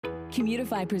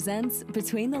Commutify presents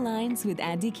Between the Lines with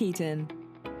Andy Keaton.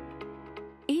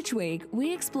 Each week,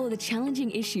 we explore the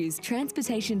challenging issues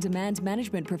transportation demand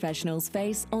management professionals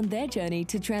face on their journey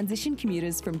to transition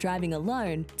commuters from driving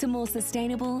alone to more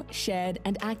sustainable, shared,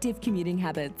 and active commuting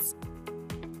habits.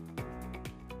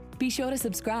 Be sure to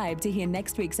subscribe to hear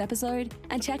next week's episode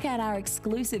and check out our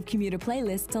exclusive commuter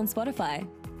playlists on Spotify.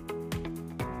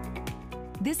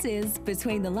 This is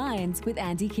Between the Lines with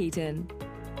Andy Keaton.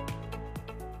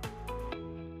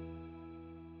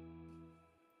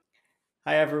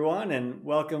 Hi, everyone, and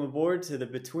welcome aboard to the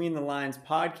Between the Lines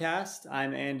podcast.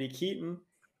 I'm Andy Keaton,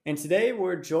 and today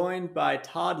we're joined by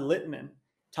Todd Litman.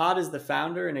 Todd is the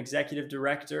founder and executive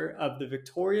director of the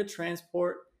Victoria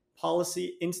Transport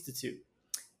Policy Institute,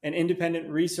 an independent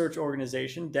research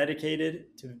organization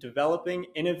dedicated to developing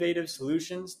innovative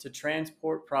solutions to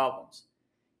transport problems.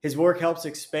 His work helps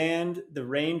expand the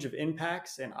range of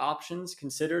impacts and options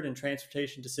considered in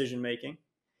transportation decision-making,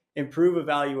 improve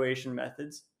evaluation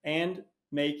methods, and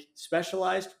make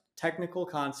specialized technical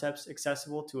concepts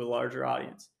accessible to a larger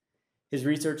audience. His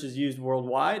research is used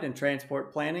worldwide in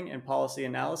transport planning and policy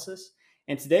analysis.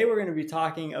 And today we're going to be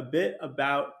talking a bit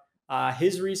about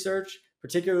his research,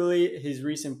 particularly his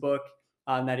recent book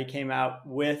that he came out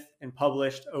with and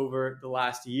published over the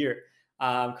last year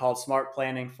called Smart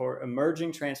Planning for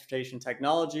Emerging Transportation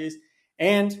Technologies.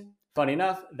 And funny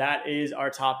enough, that is our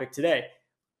topic today.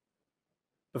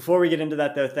 Before we get into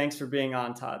that, though, thanks for being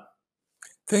on, Todd.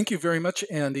 Thank you very much,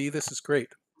 Andy. This is great.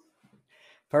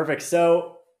 Perfect.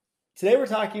 So today we're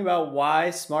talking about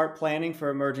why smart planning for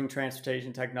emerging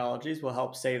transportation technologies will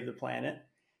help save the planet.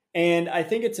 And I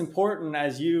think it's important,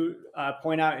 as you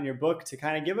point out in your book, to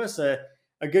kind of give us a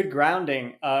good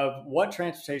grounding of what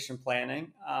transportation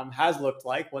planning has looked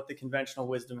like, what the conventional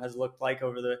wisdom has looked like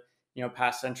over the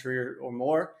past century or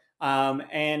more,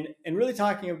 and really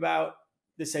talking about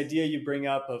this idea you bring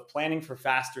up of planning for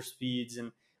faster speeds.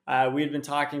 And we had been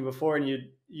talking before, and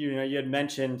you had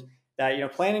mentioned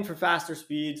that planning for faster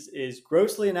speeds is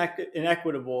grossly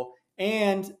inequitable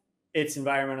and it's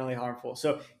environmentally harmful.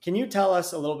 So can you tell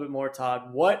us a little bit more,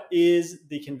 Todd? What is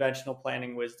the conventional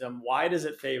planning wisdom? Why does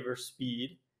it favor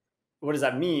speed? What does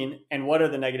that mean? And what are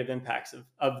the negative impacts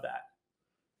of that?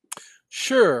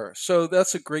 Sure. So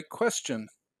that's a great question.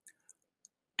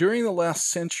 During the last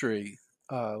century,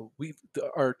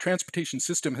 our transportation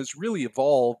system has really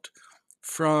evolved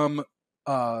from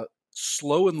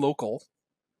slow and local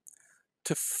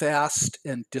to fast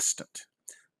and distant.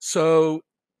 So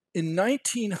in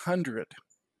 1900,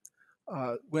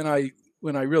 when I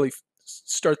really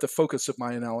start the focus of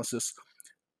my analysis,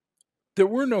 there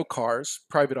were no cars,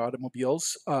 private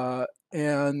automobiles,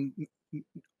 and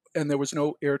there was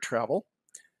no air travel.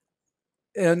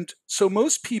 And so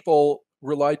most people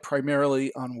relied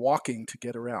primarily on walking to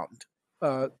get around.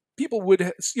 People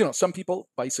would, some people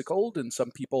bicycled and some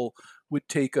people would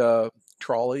take a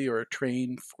trolley or a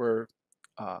train for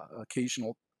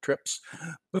occasional trips.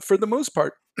 But for the most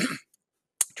part,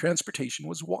 transportation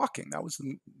was walking. That was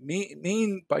the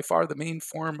by far the main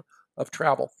form of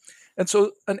travel. And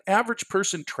so an average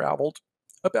person traveled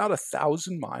about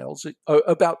 1,000 miles,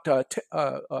 about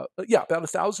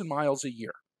 1,000 miles a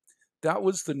year. That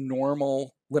was the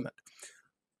normal limit.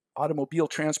 Automobile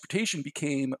transportation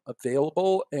became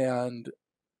available, and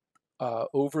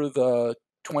over the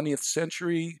 20th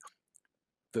century,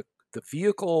 the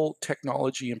vehicle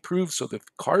technology improved so that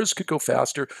cars could go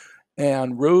faster,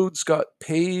 and roads got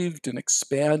paved and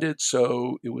expanded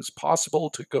so it was possible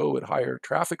to go at higher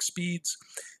traffic speeds.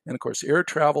 And of course, air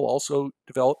travel also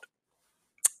developed.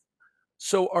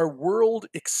 So our world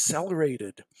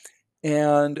accelerated,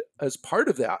 and as part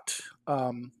of that,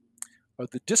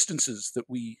 the distances that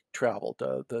we traveled,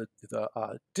 the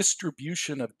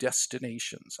distribution of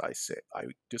destinations, I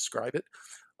describe it,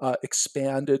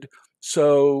 expanded.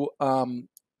 So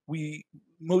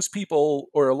most people,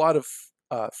 or a lot of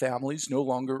families, no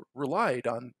longer relied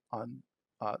on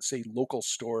say local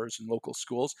stores and local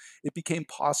schools. It became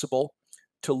possible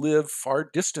to live far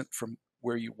distant from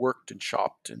where you worked and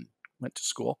shopped and went to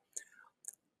school,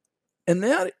 and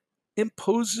that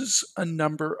imposes a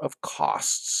number of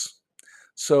costs.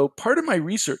 So part of my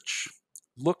research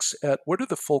looks at what are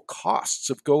the full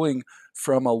costs of going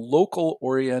from a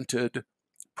local-oriented,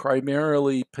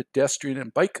 primarily pedestrian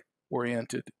and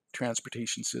bike-oriented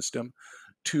transportation system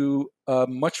to a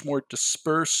much more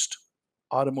dispersed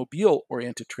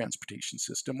automobile-oriented transportation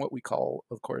system, what we call,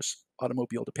 of course,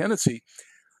 automobile dependency.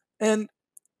 And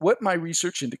what my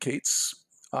research indicates,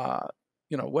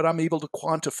 what I'm able to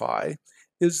quantify,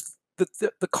 is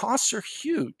that the costs are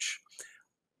huge.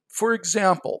 For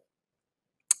example,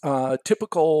 a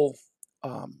typical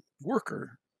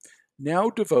worker now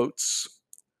devotes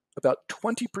about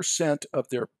 20% of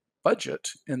their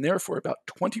budget, and therefore about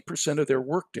 20% of their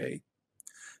workday,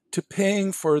 to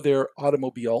paying for their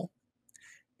automobile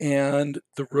and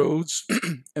the roads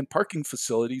and parking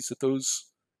facilities that those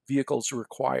vehicles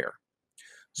require.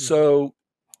 So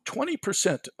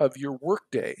 20% of your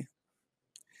workday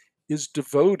is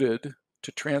devoted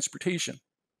to transportation.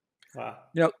 Wow.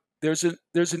 Now, there's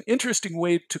an interesting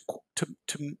way to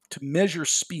measure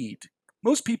speed.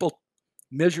 Most people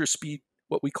measure speed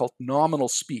what we call nominal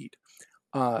speed.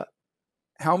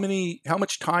 How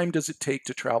much time does it take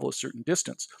to travel a certain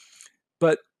distance?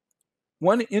 But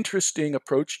one interesting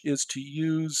approach is to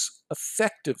use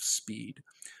effective speed,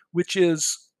 which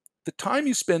is the time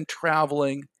you spend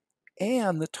traveling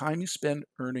and the time you spend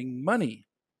earning money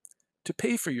to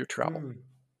pay for your travel.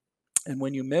 And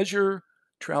when you measure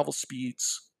travel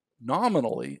speeds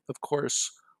nominally, of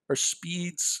course, our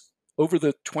speeds over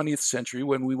the 20th century,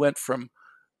 when we went from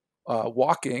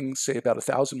walking, say, about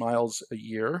 1,000 miles a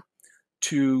year,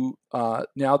 to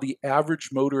now the average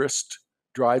motorist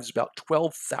drives about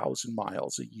 12,000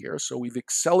 miles a year. So we've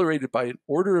accelerated by an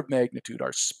order of magnitude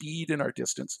our speed and our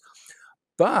distance.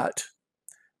 But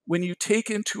when you take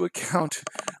into account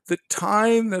the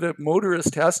time that a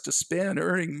motorist has to spend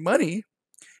earning money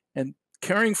and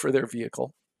caring for their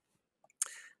vehicle,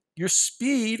 your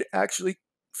speed actually,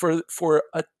 for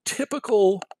a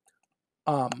typical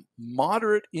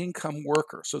moderate income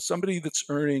worker, so somebody that's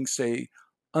earning, say,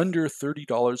 under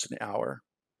 $30 an hour,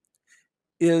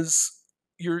 is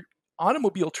your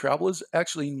automobile travel is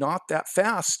actually not that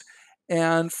fast.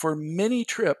 And for many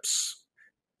trips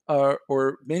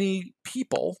or many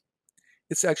people,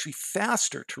 it's actually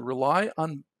faster to rely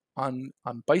on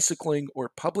bicycling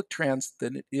or public transit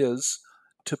than it is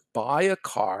to buy a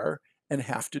car and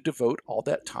have to devote all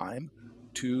that time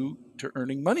to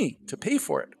earning money to pay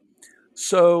for it.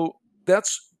 So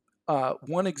that's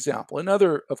one example.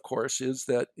 Another, of course, is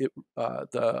that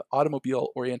the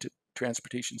automobile-oriented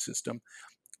transportation system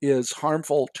is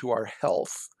harmful to our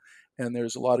health. And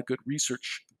there's a lot of good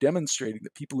research demonstrating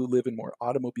that people who live in more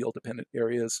automobile-dependent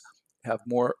areas have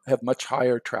much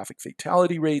higher traffic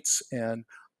fatality rates and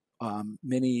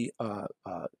many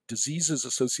diseases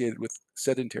associated with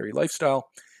sedentary lifestyle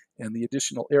and the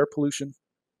additional air pollution.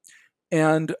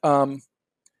 And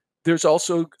there's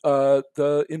also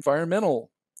the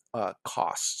environmental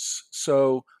costs.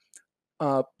 So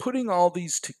putting all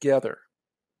these together,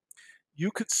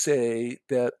 you could say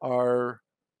that our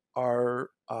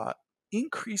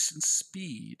increase in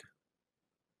speed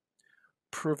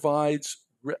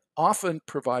often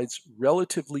provides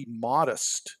relatively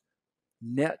modest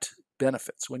net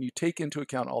benefits when you take into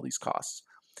account all these costs.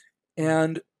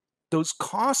 And those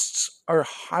costs are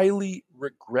highly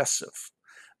regressive.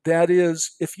 That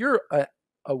is, if you're a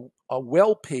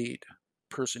well-paid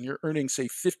person, you're earning, say,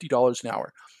 $50 an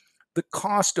hour, the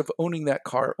cost of owning that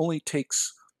car only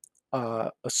takes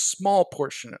a small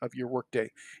portion of your workday.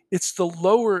 It's the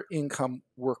lower income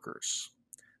workers,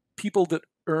 people that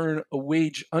earn a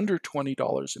wage under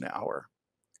 $20 an hour,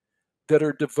 that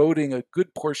are devoting a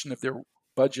good portion of their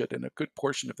budget and a good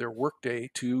portion of their workday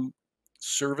to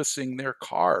servicing their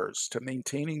cars, to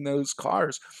maintaining those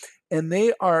cars. And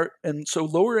so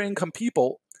lower income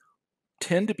people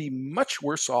tend to be much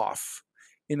worse off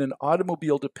in an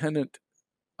automobile dependent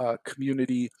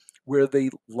community where they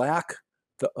lack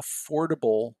the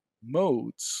affordable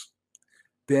modes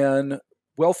than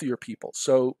wealthier people.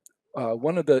 So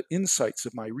one of the insights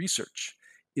of my research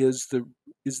is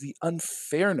the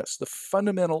unfairness, the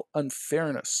fundamental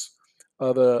unfairness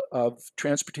of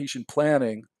transportation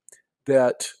planning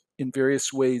that in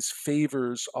various ways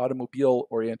favors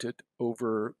automobile-oriented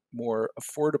over more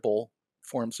affordable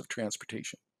forms of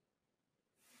transportation.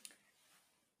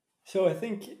 So I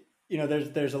think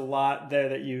there's a lot there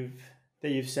that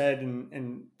you've said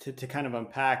and to kind of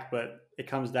unpack, but it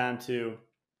comes down to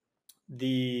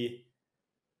the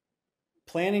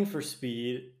planning for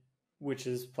speed, which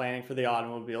is planning for the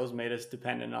automobiles, made us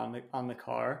dependent on the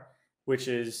car, which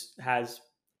has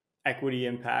equity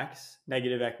impacts,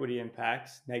 negative equity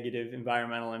impacts, negative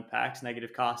environmental impacts,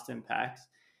 negative cost impacts.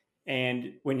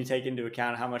 And when you take into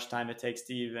account how much time it takes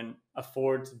to even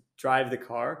afford to drive the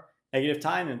car, negative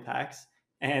time impacts.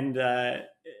 And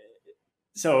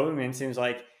so, I mean, it seems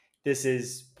like this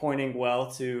is pointing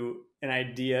well to an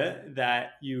idea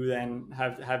that you then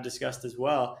have discussed as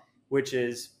well, which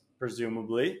is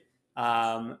presumably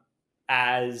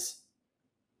as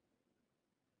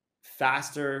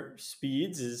faster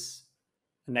speeds is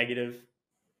a negative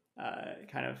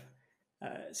kind of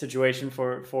situation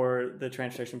for the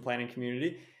transportation planning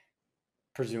community.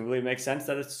 presumably it makes sense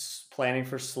that it's planning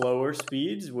for slower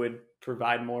speeds would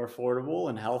provide more affordable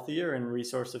and healthier and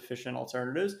resource efficient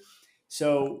alternatives.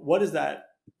 So what does that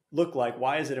look like?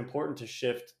 Why is it important to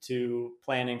shift to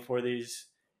planning for these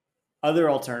other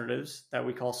alternatives that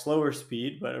we call slower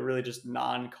speed, but are really just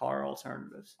non-car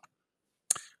alternatives?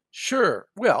 Sure.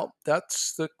 Well,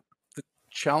 that's the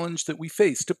challenge that we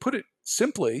face. To put it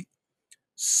simply,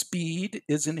 speed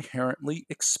is inherently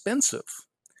expensive.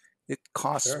 It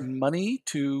costs Sure. money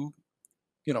to,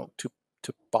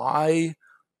 to buy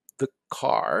the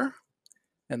car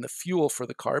and the fuel for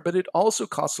the car, but it also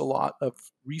costs a lot of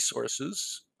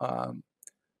resources.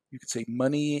 You could say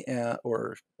money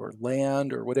or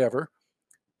land or whatever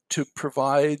to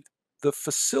provide the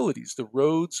facilities, the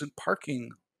roads and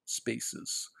parking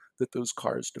spaces that those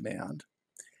cars demand.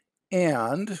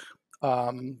 And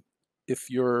if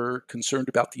you're concerned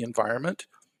about the environment,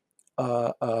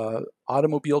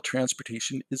 automobile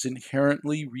transportation is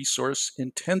inherently resource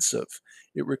intensive.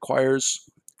 It requires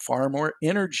far more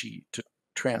energy to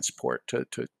transport, to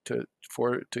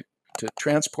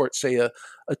transport, say, a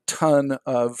ton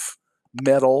of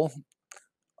metal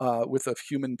with a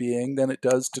human being than it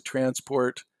does to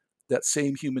transport that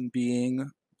same human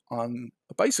being on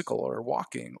a bicycle or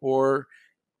walking or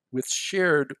with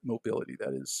shared mobility,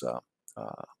 that is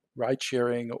ride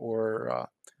sharing or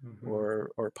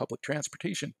public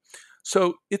transportation.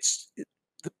 So it's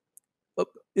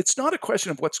not a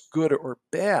question of what's good or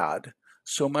bad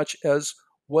so much as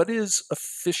what is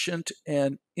efficient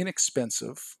and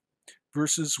inexpensive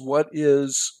versus what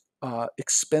is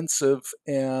expensive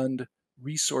and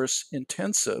resource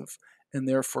intensive and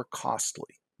therefore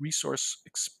costly,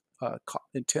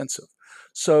 intensive.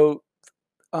 So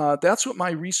that's what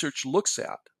my research looks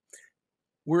at.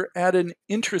 We're at an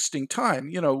interesting time.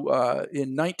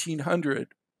 In 1900,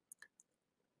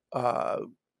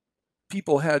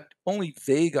 people had only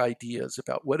vague ideas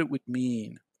about what it would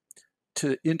mean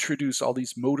to introduce all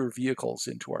these motor vehicles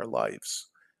into our lives.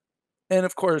 And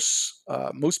of course,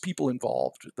 most people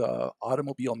involved, the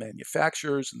automobile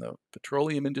manufacturers and the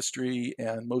petroleum industry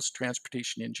and most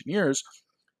transportation engineers,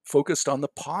 focused on the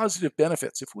positive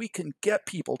benefits. If we can get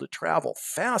people to travel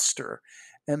faster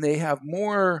and they have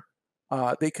more,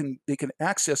 they can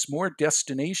access more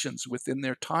destinations within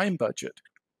their time budget,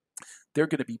 they're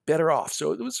going to be better off.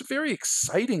 So it was a very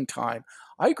exciting time.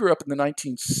 I grew up in the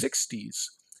 1960s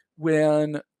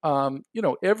when,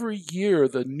 every year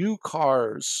the new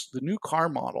car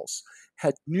models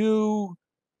had new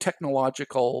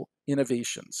technological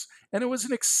innovations, and it was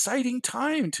an exciting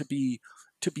time to be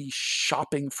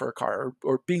shopping for a car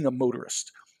or being a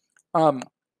motorist. Now,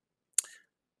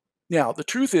 the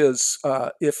truth is,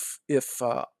 if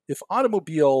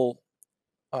automobile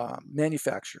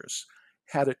manufacturers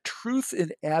had a truth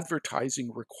in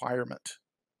advertising requirement,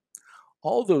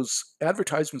 all those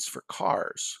advertisements for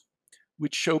cars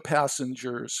would show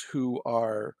passengers who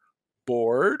are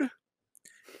bored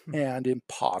and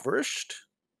impoverished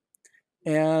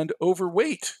and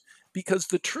overweight. Because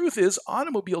the truth is,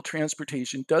 automobile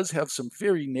transportation does have some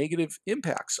very negative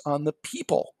impacts on the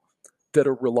people that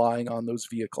are relying on those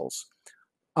vehicles.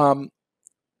 And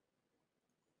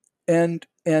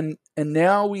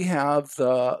now we have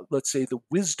let's say, the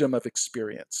wisdom of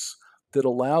experience that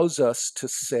allows us to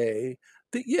say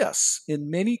that yes, in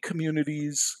many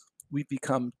communities we've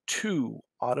become too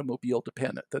automobile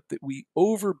dependent, that we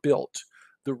overbuilt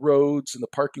the roads and the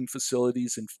parking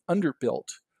facilities and underbuilt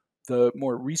the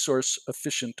more resource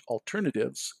efficient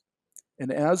alternatives. And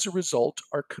as a result,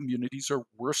 our communities are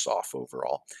worse off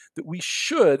overall. That we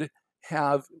should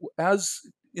have,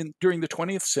 during the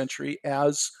 20th century,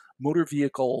 as motor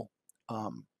vehicle,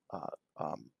 the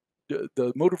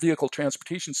motor vehicle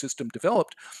transportation system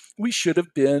developed, we should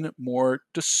have been more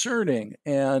discerning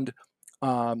and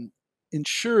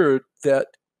ensured that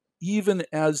even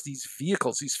as these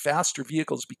faster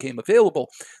vehicles became available,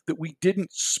 that we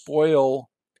didn't spoil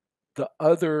the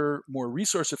other more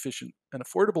resource efficient and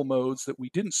affordable modes, that we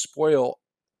didn't spoil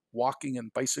walking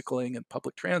and bicycling and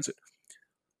public transit.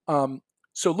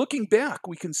 So looking back,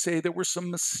 we can say there were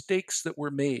some mistakes that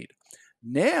were made.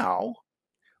 Now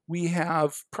we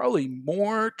have probably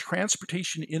more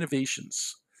transportation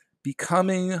innovations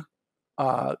becoming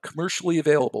commercially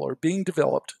available or being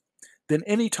developed than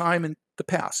any time in the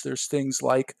past. There's things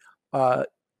like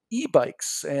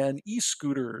e-bikes and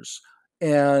e-scooters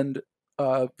and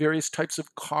various types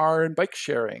of car and bike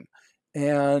sharing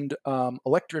and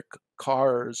electric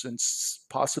cars and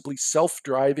possibly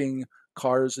self-driving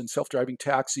cars and self-driving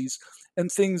taxis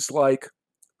and things like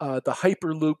the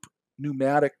Hyperloop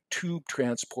pneumatic tube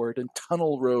transport and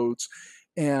tunnel roads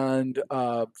and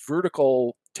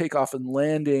vertical takeoff and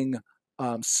landing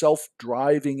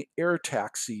self-driving air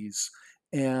taxis,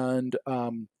 and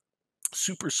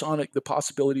the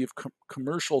possibility of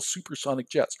commercial supersonic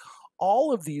jets.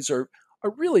 All of these are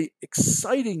really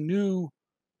exciting new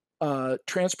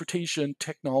transportation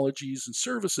technologies and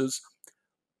services.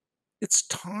 It's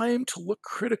time to look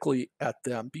critically at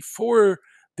them before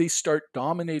they start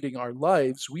dominating our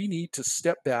lives. We need to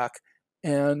step back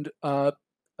and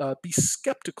be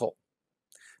skeptical,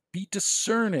 be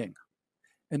discerning,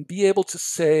 and be able to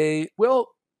say, well,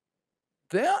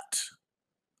 that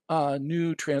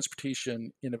new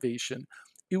transportation innovation,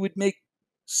 it would make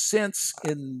sense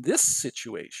in this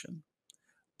situation,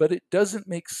 but it doesn't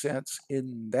make sense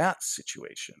in that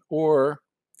situation. Or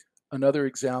another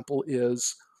example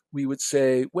is we would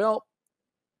say, well,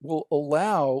 we'll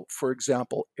allow, for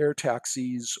example, air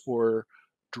taxis or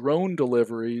drone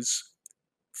deliveries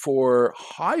for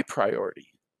high priority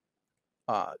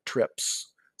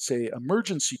trips, say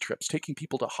emergency trips, taking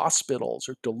people to hospitals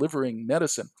or delivering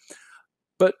medicine.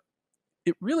 But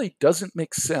it really doesn't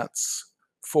make sense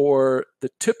for the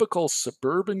typical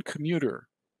suburban commuter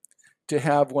to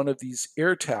have one of these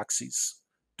air taxis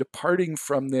departing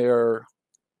from their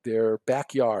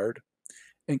backyard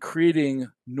and creating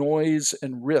noise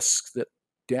and risk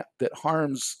that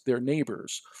harms their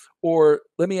neighbors. Or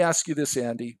let me ask you this,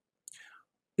 Andy.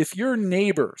 If your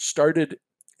neighbor started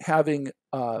having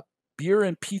beer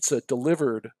and pizza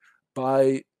delivered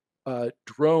by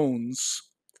drones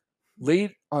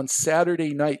late on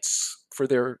Saturday nights for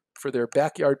their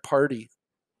backyard party,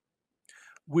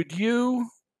 would you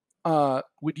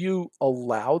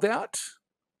allow that,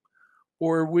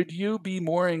 or would you be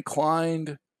more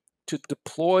inclined to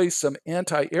deploy some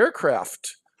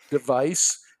anti-aircraft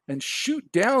device and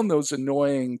shoot down those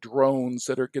annoying drones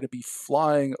that are going to be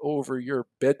flying over your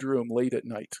bedroom late at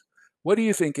night? What do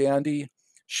you think, Andy?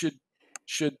 Should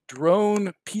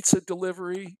drone pizza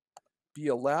delivery be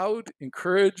allowed,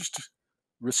 encouraged,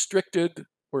 restricted,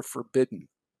 or forbidden?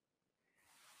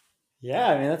 Yeah,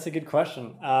 I mean that's a good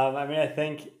question. I mean, I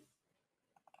think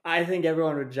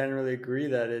everyone would generally agree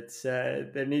that it's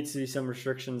there needs to be some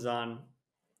restrictions on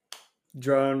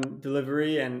drone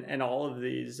delivery and all of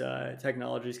these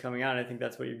technologies coming out. And I think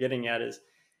that's what you're getting at is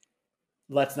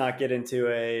let's not get into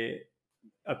a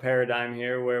paradigm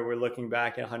here where we're looking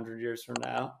back at 100 years from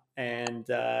now and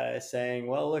saying,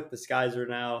 well, look, the skies are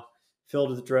now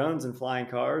filled with drones and flying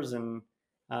cars and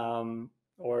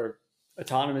or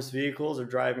autonomous vehicles are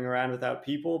driving around without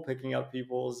people, picking up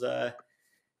people's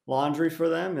laundry for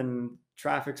them, and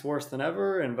traffic's worse than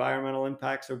ever. Environmental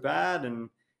impacts are bad, and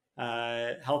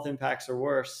health impacts are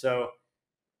worse. So,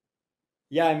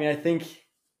 yeah, I mean, I think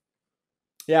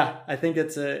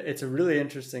it's a really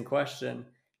interesting question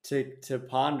to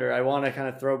ponder. I want to kind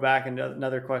of throw back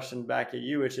another question back at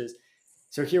you, which is,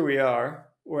 so here we are,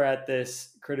 we're at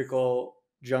this critical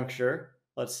juncture.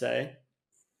 Let's say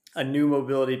a new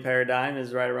mobility paradigm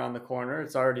is right around the corner.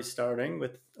 It's already starting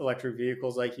with electric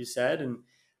vehicles, like you said, and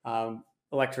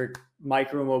electric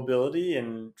micro mobility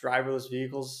and driverless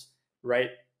vehicles,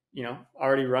 right?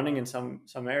 Already running in some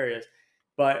areas.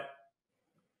 But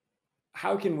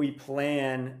how can we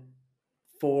plan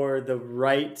for the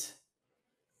right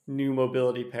new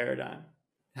mobility paradigm?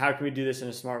 How can we do this in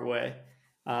a smart way?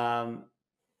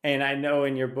 And I know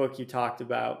in your book you talked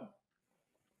about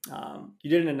you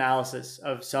did an analysis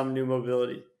of some new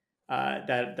mobility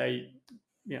that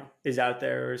is out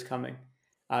there or is coming.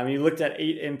 You looked at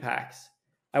 8 impacts.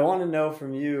 I want to know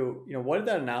from you, what did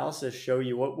that analysis show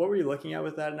you? What were you looking at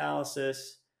with that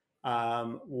analysis?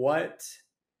 What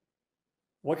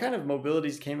kind of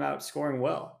mobilities came out scoring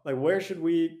well? Like, where should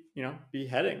we, be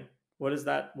heading? What does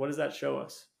that show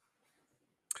us?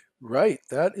 Right.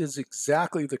 That is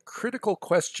exactly the critical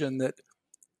question that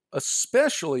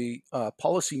especially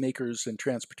policymakers and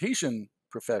transportation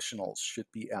professionals should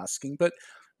be asking. But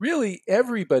really,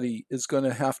 everybody is going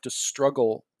to have to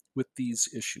struggle with these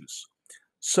issues.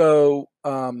 So,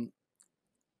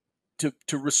 to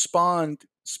respond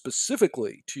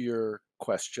specifically to your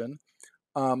question,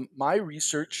 my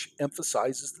research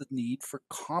emphasizes the need for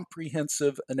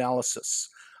comprehensive analysis,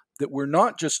 that we're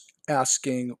not just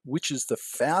asking which is the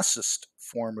fastest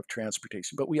form of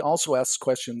transportation, but we also ask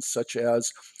questions such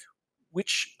as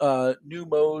which new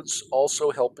modes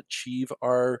also help achieve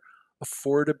our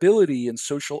affordability and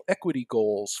social equity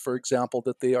goals. For example,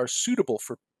 that they are suitable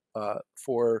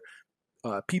for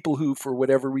people who, for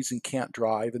whatever reason, can't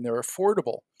drive, and they're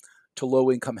affordable to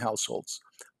low-income households.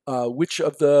 Which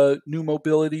of the new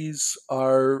mobilities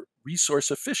are resource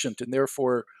efficient and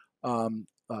therefore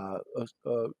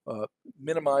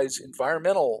minimize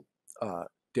environmental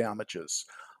damages?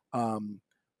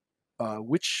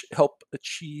 which help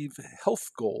achieve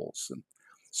health goals. And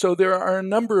so there are a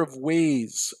number of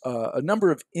ways, a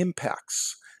number of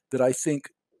impacts that I think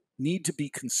need to be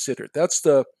considered. That's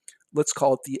let's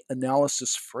call it the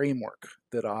analysis framework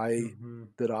that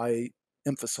I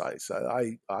emphasize.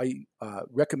 I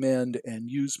recommend and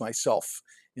use myself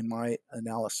in my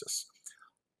analysis.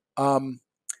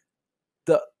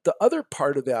 The other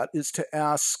part of that is to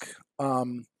ask,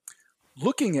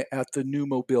 looking at the new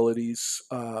mobilities,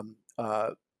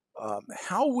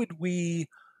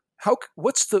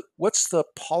 what's the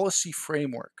policy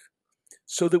framework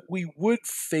so that we would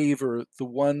favor the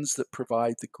ones that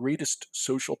provide the greatest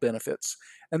social benefits,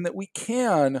 and that we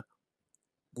can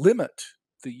limit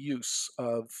the use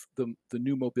of the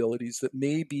new mobilities that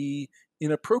may be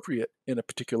inappropriate in a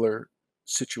particular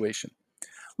situation.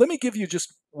 Let me give you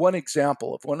just one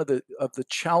example of one of the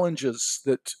challenges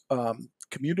that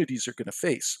communities are going to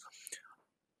face.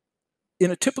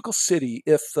 In a typical city,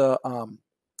 if the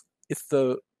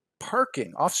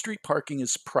parking, off-street parking,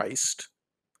 is priced,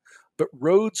 but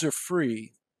roads are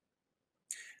free,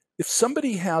 if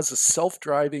somebody has a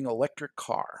self-driving electric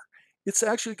car, it's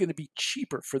actually going to be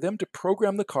cheaper for them to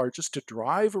program the car just to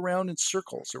drive around in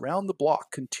circles around the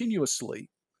block continuously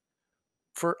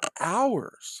for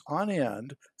hours on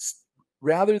end,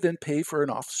 rather than pay for an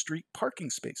off-street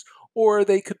parking space. Or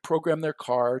they could program their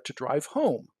car to drive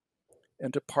home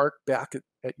and to park back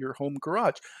at your home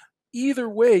garage. Either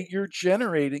way, you're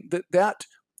generating that,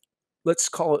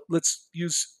 let's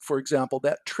use, for example,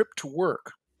 that trip to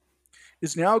work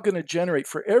is now going to generate,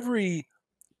 for every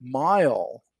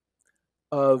mile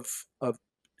of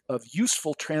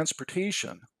useful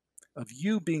transportation, of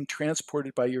you being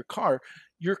transported by your car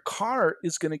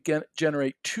is going to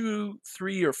generate 2,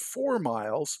 3, or 4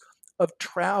 miles of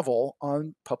travel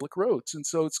on public roads. And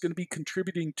so it's going to be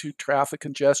contributing to traffic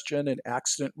congestion and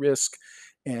accident risk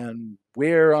and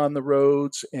wear on the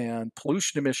roads and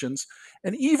pollution emissions.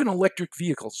 And even electric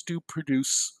vehicles do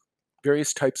produce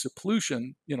various types of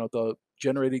pollution, the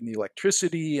generating the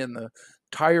electricity and the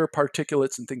tire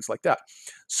particulates and things like that.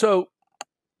 So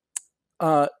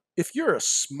if you're a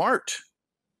smart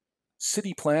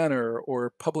city planner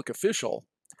or public official,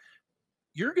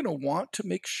 you're going to want to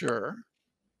make sure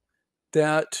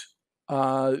that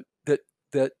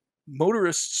that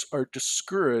motorists are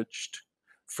discouraged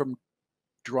from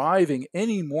driving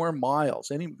any more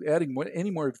miles, adding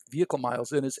any more vehicle miles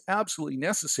than is absolutely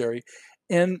necessary,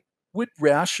 and would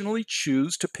rationally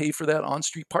choose to pay for that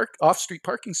off-street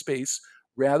parking space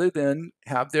rather than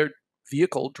have their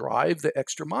vehicle drive the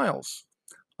extra miles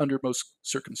under most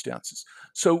circumstances.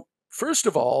 So first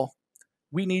of all,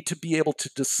 we need to be able to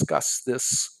discuss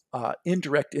this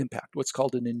indirect impact, what's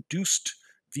called an induced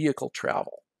vehicle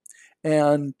travel,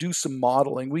 and do some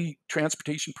modeling. We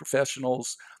transportation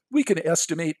professionals, we can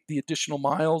estimate the additional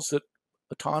miles that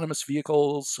autonomous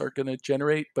vehicles are going to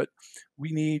generate, but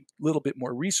we need a little bit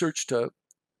more research to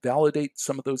validate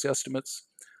some of those estimates.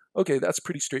 Okay, that's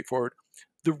pretty straightforward.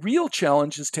 The real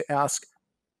challenge is to ask,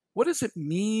 what does it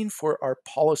mean for our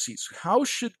policies? How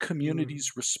should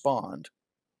communities respond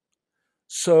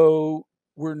so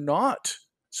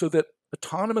that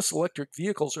autonomous electric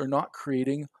vehicles are not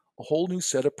creating a whole new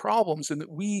set of problems, and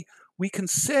that we can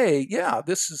say, yeah,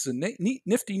 this is a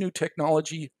nifty new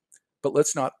technology, but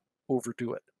let's not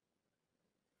overdo it.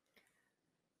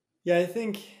 Yeah, I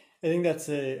think that's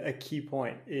a key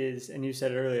point is, and you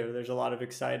said it earlier, there's a lot of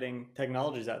exciting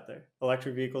technologies out there.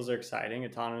 Electric vehicles are exciting.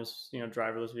 Autonomous,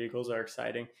 driverless vehicles are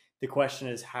exciting. The question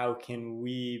is, how can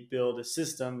we build a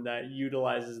system that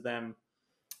utilizes them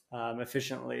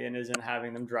efficiently and isn't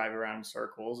having them drive around in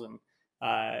circles, and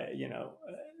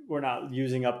we're not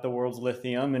using up the world's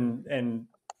lithium and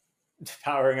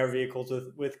powering our vehicles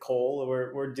with coal.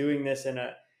 We're doing this in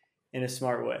a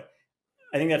smart way.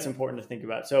 I think that's important to think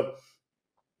about. So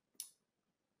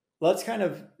let's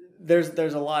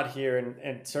there's a lot here,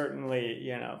 and certainly,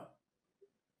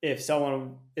 if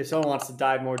someone wants to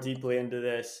dive more deeply into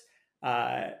this,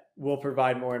 we'll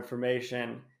provide more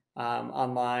information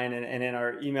online and in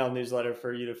our email newsletter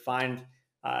for you to find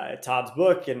Todd's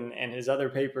book and his other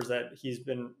papers that he's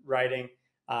been writing,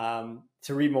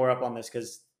 to read more up on this,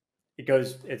 because it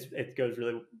goes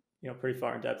really pretty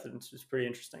far in depth, and it's pretty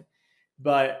interesting.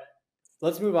 But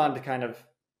let's move on to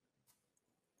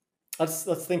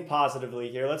let's think positively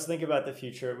here. Let's think about the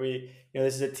future.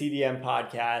 This is a TDM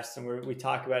podcast, and we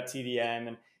talk about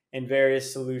TDM and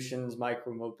various solutions,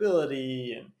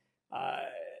 micromobility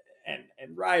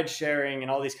and ride sharing, and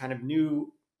all these kind of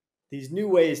new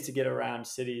ways to get around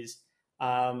cities.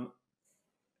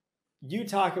 you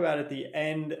talk about at the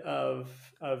end of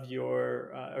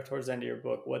your or towards the end of your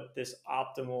book what this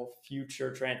optimal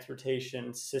future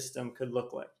transportation system could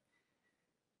look like.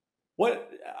 What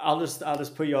I'll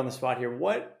just put you on the spot here.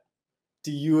 What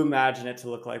do you imagine it to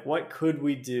look like? What could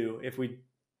we do if we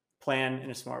plan in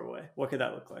a smart way? What could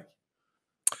that look like?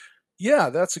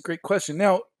 Yeah, that's a great question.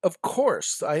 Now, of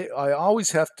course, I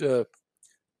always have to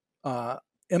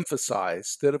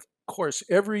emphasize that, of course,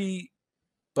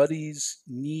 everybody's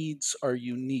needs are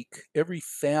unique. Every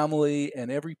family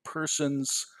and every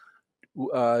person's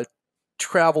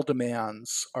travel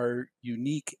demands are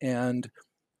unique. And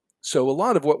so a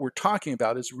lot of what we're talking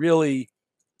about is really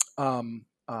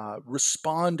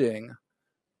responding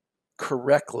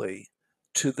correctly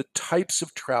to the types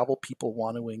of travel people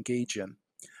want to engage in,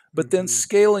 but then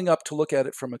scaling up to look at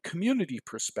it from a community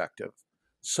perspective.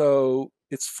 So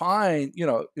it's fine,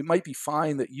 it might be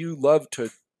fine that you love to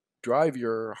drive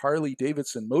your Harley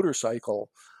Davidson motorcycle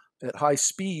at high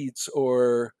speeds,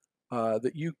 or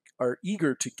that you are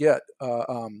eager to get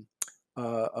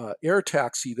air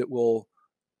taxi that will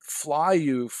fly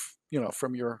you,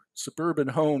 from your suburban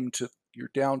home to your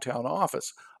downtown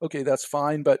office. Okay, that's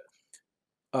fine, but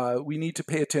we need to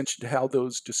pay attention to how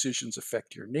those decisions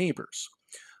affect your neighbors.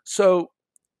 So,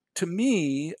 to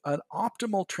me, an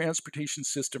optimal transportation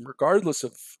system, regardless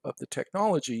of the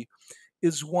technology,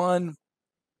 is one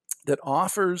that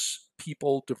offers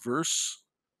people diverse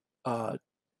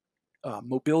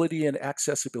mobility and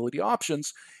accessibility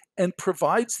options and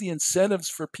provides the incentives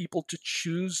for people to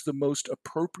choose the most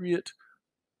appropriate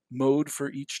mode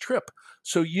for each trip.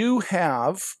 So you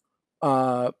have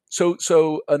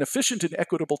so an efficient and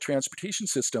equitable transportation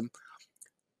system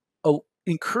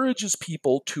encourages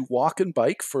people to walk and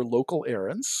bike for local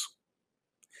errands,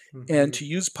 and to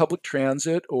use public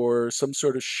transit or some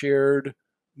sort of shared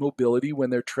mobility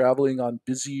when they're traveling on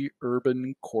busy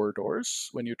urban corridors,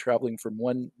 when you're traveling from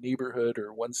one neighborhood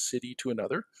or one city to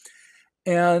another,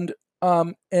 and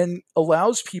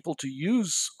allows people to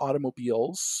use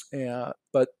automobiles,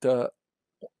 but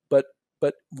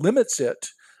limits it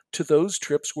to those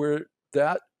trips where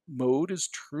that mode is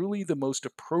truly the most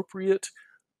appropriate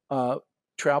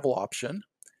travel option,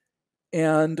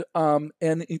 and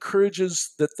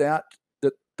encourages that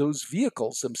those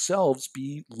vehicles themselves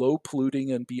be low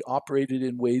polluting and be operated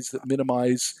in ways that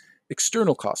minimize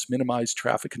external costs, minimize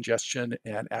traffic congestion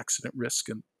and accident risk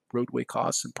and roadway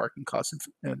costs and parking costs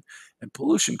and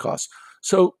pollution costs.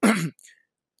 So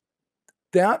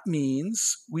that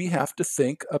means we have to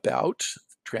think about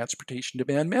transportation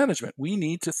demand management. We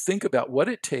need to think about what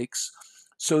it takes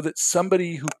so that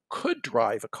somebody who could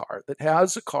drive a car, that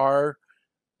has a car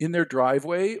in their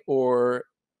driveway, or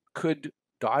could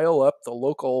dial up the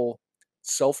local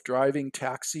self-driving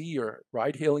taxi or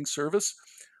ride-hailing service,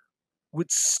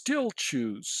 would still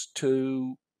choose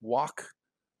to walk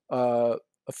a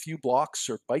few blocks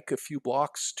or bike a few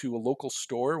blocks to a local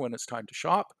store when it's time to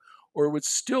shop, or would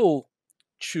still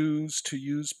choose to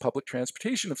use public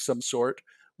transportation of some sort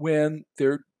when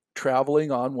they're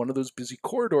traveling on one of those busy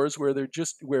corridors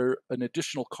where an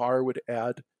additional car would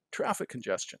add traffic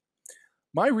congestion.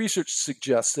 My research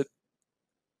suggests that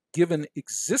given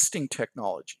existing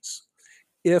technologies,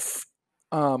 if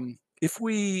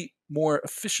we more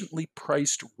efficiently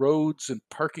priced roads and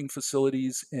parking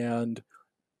facilities and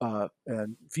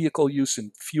vehicle use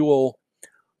and fuel,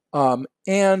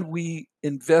 and we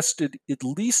invested at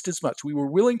least as much, we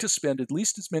were willing to spend at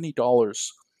least as many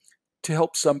dollars to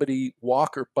help somebody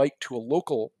walk or bike to a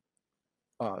local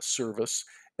service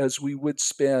as we would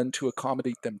spend to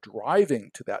accommodate them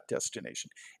driving to that destination.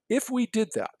 If we did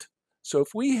that, so if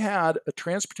we had a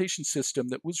transportation system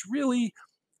that was really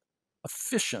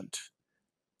efficient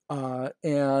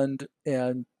and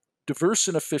diverse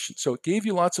and efficient, so it gave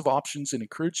you lots of options and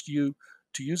encouraged you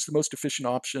to use the most efficient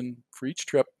option for each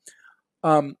trip,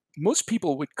 most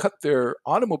people would cut their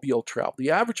automobile travel.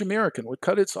 The average American would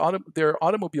cut their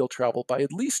automobile travel by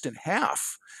at least in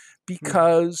half,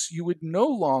 because you would no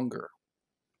longer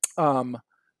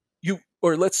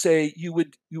let's say you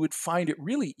would find it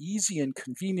really easy and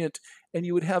convenient, and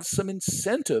you would have some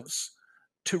incentives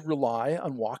to rely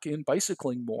on walking and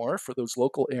bicycling more for those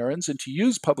local errands, and to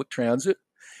use public transit,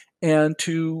 and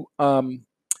to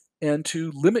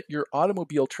limit your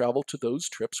automobile travel to those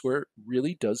trips where it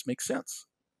really does make sense.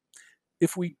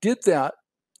 If we did that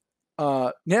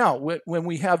now, when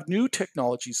we have new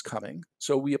technologies coming,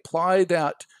 so we apply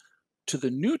that to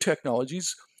the new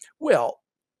technologies, well,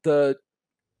 the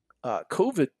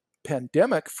COVID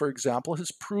pandemic, for example,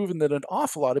 has proven that an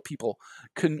awful lot of people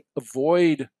can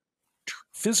avoid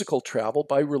physical travel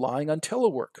by relying on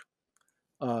telework,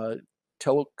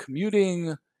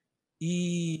 telecommuting,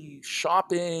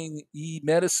 e-shopping,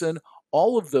 e-medicine,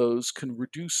 all of those can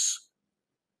reduce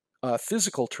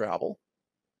physical travel.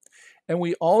 And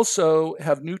we also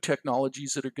have new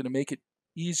technologies that are going to make it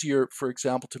easier, for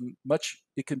example,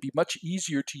 it can be much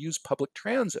easier to use public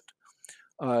transit.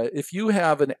 If you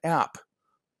have an app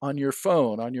on your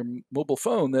phone, on your mobile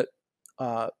phone, that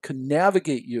can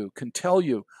navigate you, can tell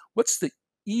you what's the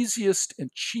easiest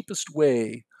and cheapest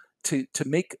way to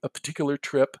make a particular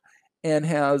trip, and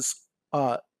has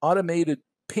automated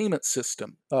payment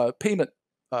system, payment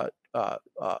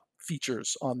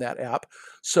features on that app.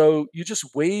 So you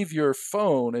just wave your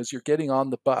phone as you're getting on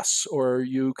the bus, or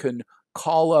you can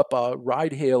call up a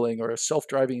ride hailing or a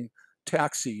self-driving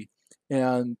taxi,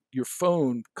 and your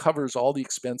phone covers all the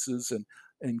expenses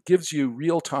and gives you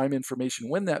real-time information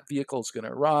when that vehicle is going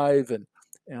to arrive,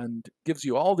 and gives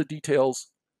you all the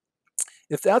details.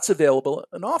 If that's available,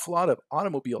 an awful lot of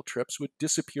automobile trips would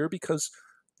disappear, because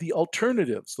the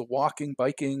alternatives, the walking,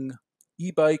 biking,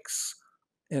 e-bikes,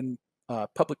 and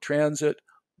public transit,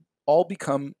 all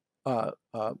become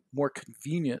more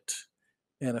convenient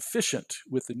and efficient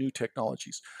with the new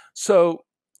technologies. So,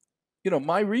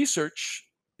 my research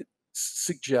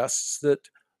suggests that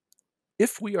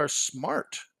if we are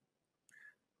smart,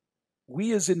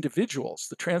 we as individuals,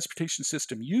 the transportation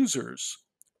system users,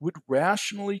 would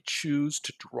rationally choose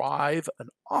to drive an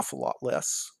awful lot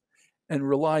less and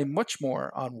rely much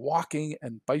more on walking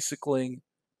and bicycling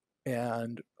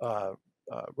and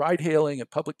ride hailing and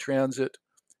public transit,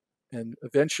 and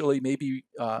eventually maybe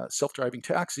self-driving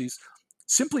taxis,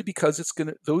 simply because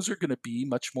those are going to be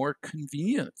much more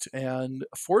convenient and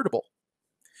affordable.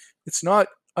 It's not,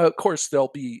 of course,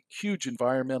 there'll be huge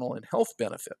environmental and health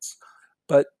benefits,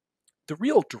 but the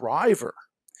real driver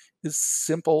is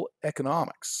simple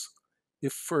economics.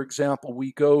 If, for example,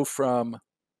 we go from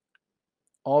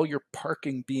all your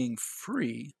parking being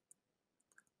free,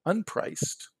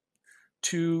 unpriced,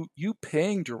 to you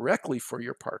paying directly for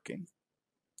your parking,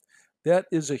 that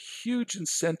is a huge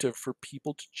incentive for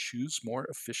people to choose more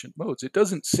efficient modes. It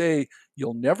doesn't say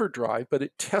you'll never drive, but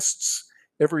it tests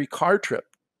every car trip,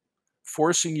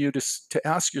 forcing you to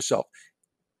ask yourself,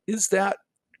 is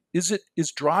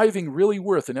driving really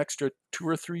worth an extra $2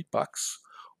 or $3,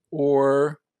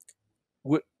 or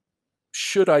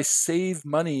should I save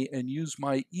money and use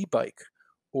my e-bike,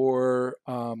 or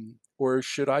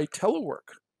should I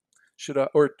telework? Should I,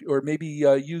 or maybe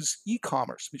use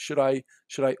e-commerce? Should I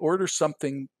order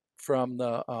something from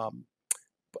the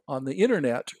on the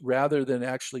internet rather than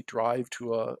actually drive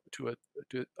to a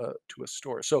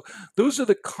store? So those are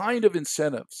the kind of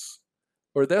incentives,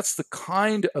 or that's the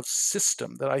kind of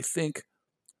system that I think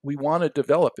we want to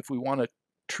develop if we want a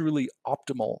truly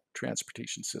optimal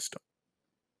transportation system.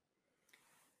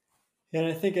 And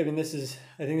I think this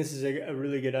is a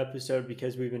really good episode,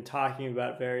 because we've been talking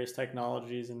about various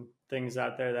technologies and things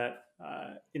out there that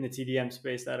in the TDM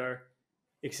space that are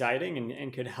exciting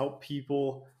and could help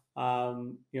people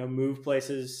move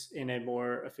places in a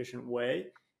more efficient way.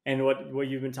 And what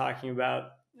you've been talking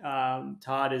about,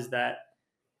 Todd, is that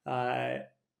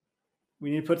we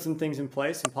need to put some things in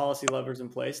place, some policy levers in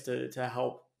place to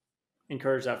help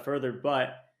encourage that further.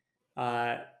 But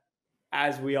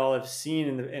as we all have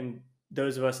seen, and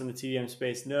those of us in the TDM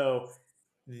space know,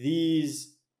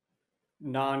 these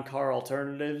non-car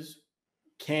alternatives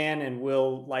can and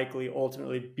will likely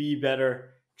ultimately be better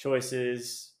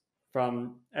choices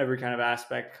from every kind of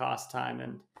aspect, cost, time,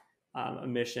 and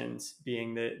emissions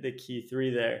being the key three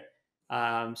there.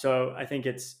 So I think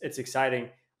it's exciting.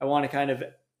 I want to kind of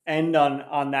end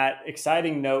on that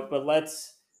exciting note, but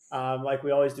let's, like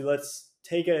we always do, let's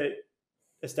take a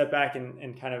step back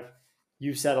and kind of,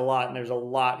 you've said a lot, and there's a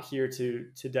lot here to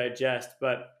digest,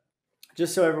 but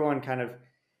just so everyone kind of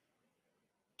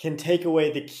can take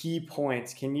away the key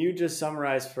points, can you just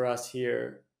summarize for us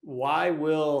here, why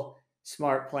will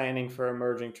smart planning for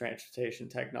emerging transportation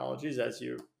technologies, as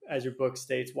your book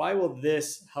states, why will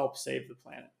this help save the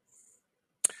planet?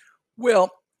 Well,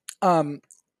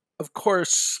 of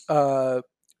course, there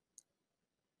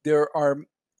are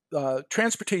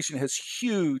transportation has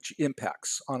huge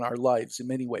impacts on our lives in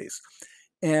many ways.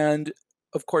 And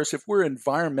of course, if we're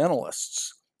environmentalists,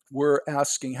 we're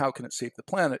asking, how can it save the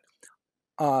planet?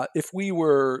 If we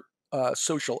were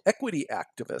social equity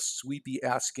activists, we'd be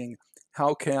asking,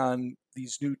 how can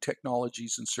these new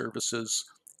technologies and services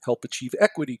help achieve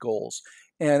equity goals?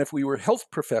 And if we were health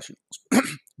professionals,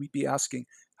 we'd be asking,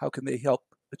 how can they help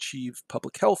achieve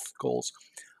public health goals?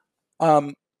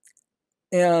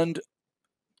 And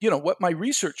what my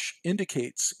research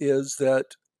indicates is that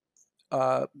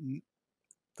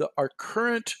our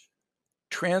current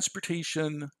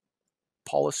transportation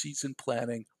policies and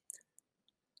planning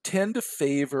tend to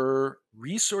favor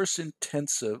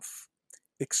resource-intensive,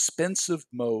 expensive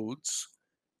modes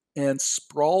and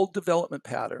sprawled development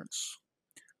patterns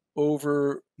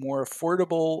over more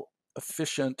affordable,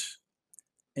 efficient,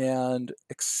 and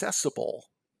accessible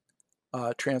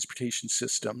transportation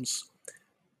systems.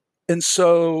 And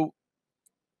so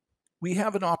we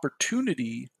have an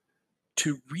opportunity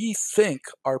to rethink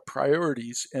our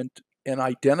priorities and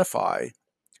identify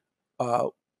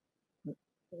the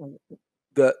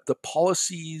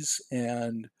policies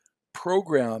and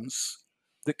programs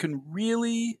that can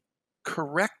really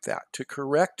correct that, to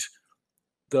correct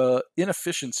the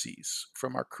inefficiencies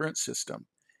from our current system.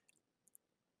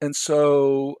 And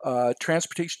so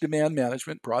transportation demand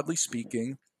management, broadly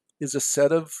speaking, is a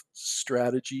set of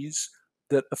strategies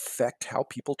that affect how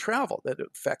people travel, that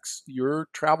affects your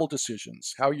travel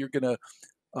decisions, how you're going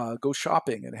to go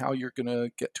shopping and how you're going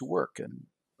to get to work and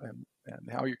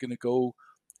how you're going to go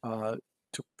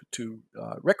to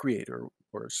recreate or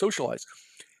socialize.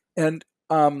 And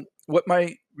what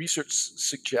my research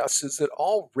suggests is that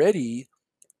already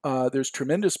there's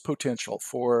tremendous potential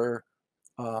for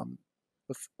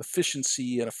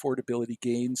efficiency and affordability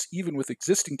gains, even with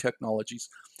existing technologies.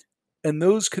 And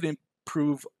those could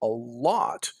improve a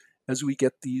lot as we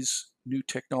get these new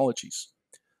technologies.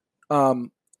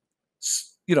 In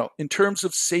terms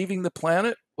of saving the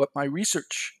planet, what my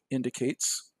research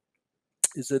indicates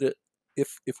is that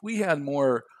if we had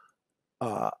more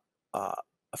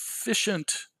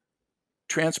efficient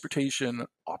transportation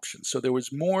options, so there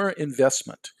was more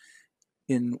investment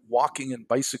in walking and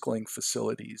bicycling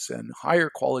facilities and higher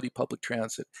quality public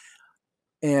transit,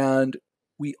 and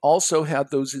we also had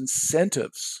those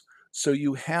incentives. So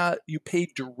you paid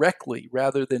directly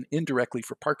rather than indirectly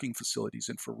for parking facilities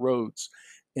and for roads,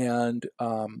 and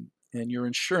your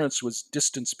insurance was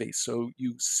distance-based, so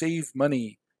you save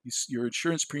money. Your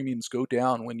insurance premiums go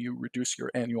down when you reduce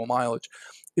your annual mileage.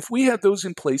 If we had those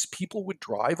in place, people would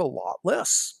drive a lot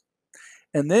less,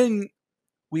 and then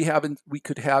we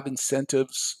could have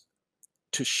incentives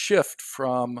to shift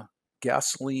from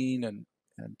gasoline and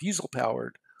diesel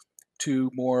powered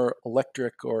to more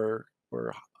electric or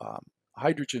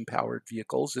hydrogen powered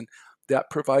vehicles, and that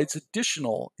provides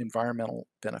additional environmental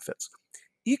benefits.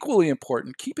 Equally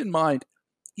important, keep in mind,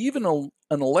 even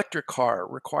an electric car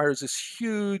requires this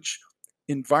huge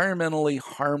environmentally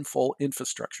harmful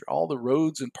infrastructure, all the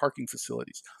roads and parking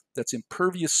facilities. That's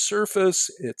impervious surface,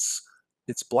 it's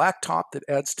blacktop that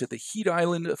adds to the heat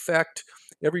island effect.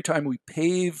 Every time we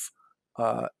pave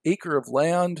an acre of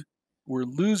land, we're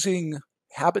losing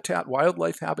habitat,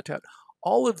 wildlife habitat.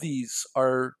 All of these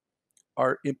are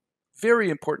very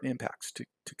important impacts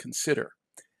to consider,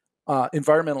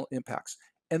 environmental impacts.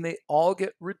 And they all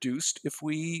get reduced if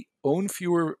we own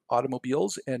fewer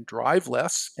automobiles and drive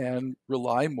less and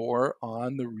rely more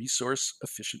on the resource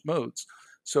efficient modes.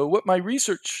 So what my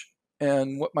research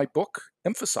and what my book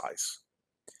emphasize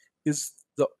is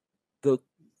the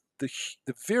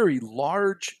very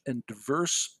large and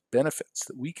diverse benefits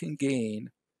that we can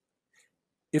gain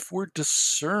if we're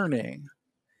discerning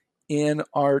in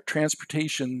our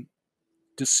transportation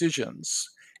decisions.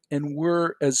 And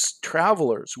as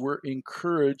travelers, we're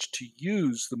encouraged to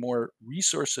use the more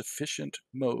resource efficient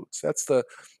modes. That's the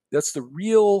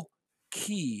real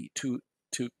key to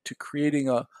creating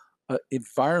a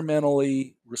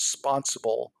environmentally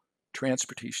responsible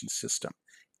transportation system.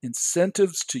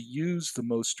 Incentives to use the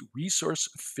most resource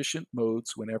efficient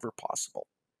modes whenever possible.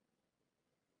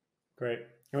 Great.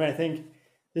 I think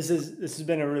this has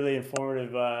been a really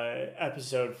informative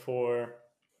episode for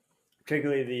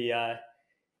particularly the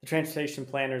transportation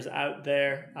planners out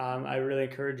there. I really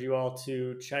encourage you all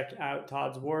to check out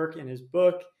Todd's work and his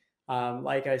book.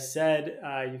 Like I said,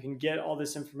 you can get all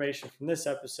this information from this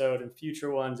episode and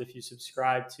future ones if you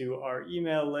subscribe to our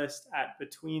email list at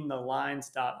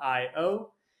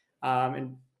betweenthelines.io.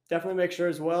 And definitely make sure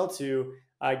as well to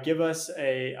give us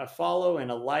a follow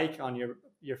and a like on your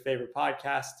favorite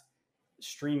podcast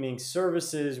streaming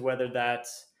services, whether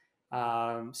that's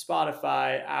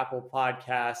Spotify, Apple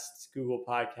Podcasts, Google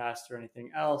Podcasts, or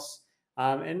anything else.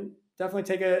 And definitely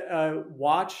take a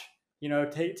watch.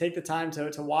 Take the time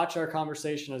to watch our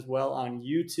conversation as well on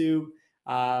YouTube.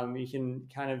 You can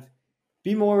kind of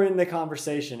be more in the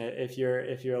conversation if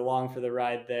you're along for the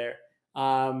ride there.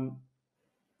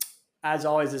 As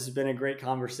always, this has been a great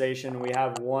conversation. We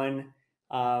have one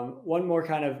more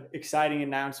kind of exciting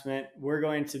announcement. We're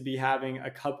going to be having a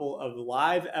couple of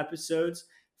live episodes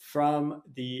from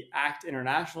the ACT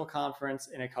International Conference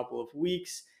in a couple of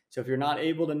weeks. So if you're not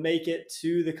able to make it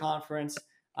to the conference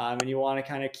and you want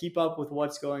to kind of keep up with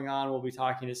what's going on, we'll be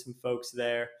talking to some folks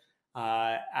there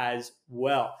as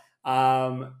well.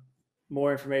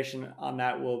 More information on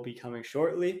that will be coming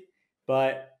shortly.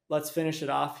 But let's finish it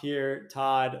off here,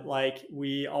 Todd. Like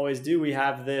we always do, we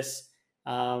have this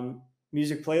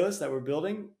music playlist that we're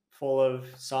building full of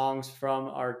songs from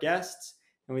our guests.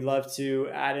 And we'd love to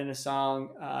add in a song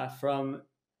from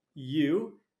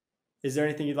you. Is there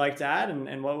anything you'd like to add,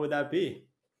 and what would that be?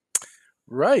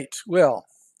 Right. Well,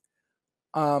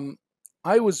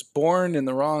 I was born in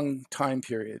the wrong time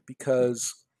period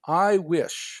because I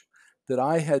wish that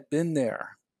I had been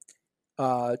there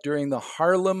during the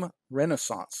Harlem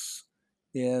Renaissance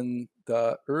in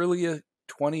the early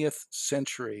 20th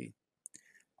century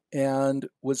and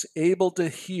was able to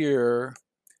hear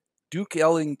Duke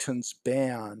Ellington's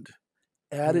band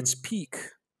at its peak.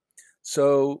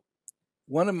 So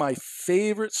one of my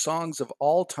favorite songs of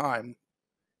all time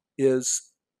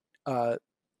is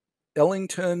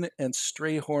Ellington and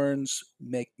Strayhorn's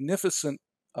magnificent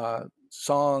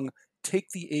song, Take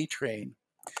the A Train,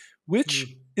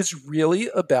 which is really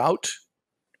about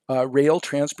rail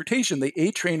transportation. The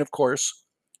A Train, of course,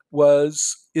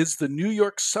 is the New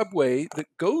York subway that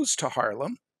goes to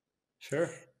Harlem. Sure.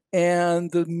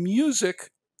 And the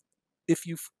music, if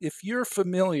you're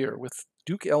familiar with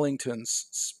Duke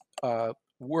Ellington's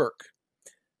work,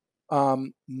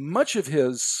 much of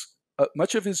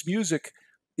his music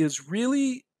is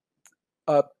really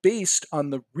based on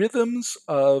the rhythms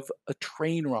of a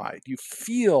train ride. You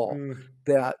feel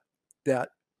that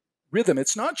rhythm.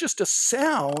 It's not just a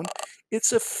sound;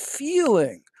 it's a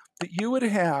feeling that you would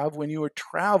have when you were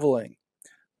traveling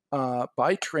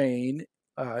by train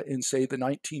in, say, the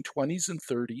 1920s and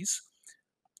 30s.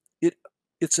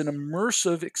 It's an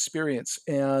immersive experience,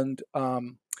 and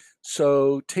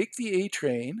so Take the A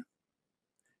Train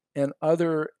and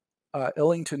other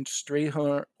Ellington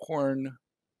Strayhorn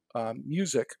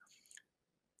music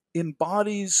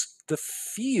embodies the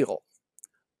feel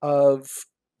of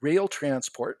rail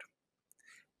transport.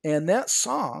 And that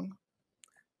song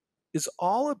is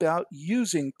all about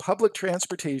using public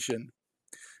transportation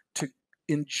to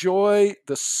enjoy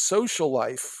the social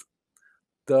life,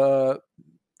 the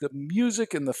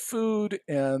music and the food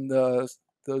and the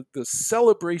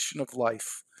celebration of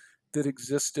life that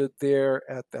existed there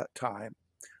at that time.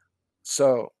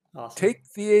 So awesome.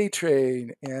 Take the A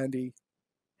Train, Andy.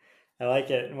 I like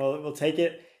it. And we'll take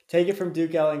it from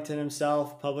Duke Ellington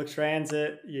himself. Public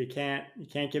transit, you can't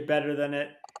get better than it.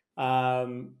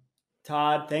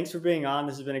 Todd, thanks for being on.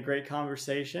 This has been a great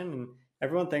conversation, and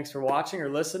everyone, thanks for watching or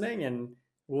listening. And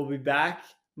we'll be back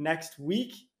next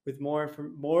week with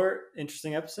more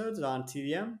interesting episodes on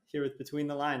TDM here with Between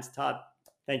the Lines. Todd,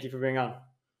 thank you for being on.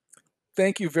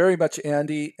 Thank you very much,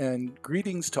 Andy, and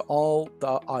greetings to all the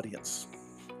audience.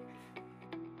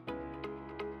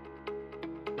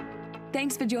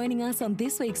 Thanks for joining us on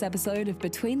this week's episode of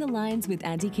Between the Lines with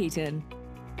Andy Keaton.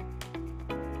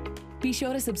 Be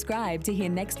sure to subscribe to hear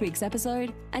next week's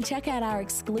episode and check out our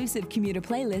exclusive commuter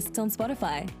playlists on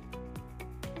Spotify.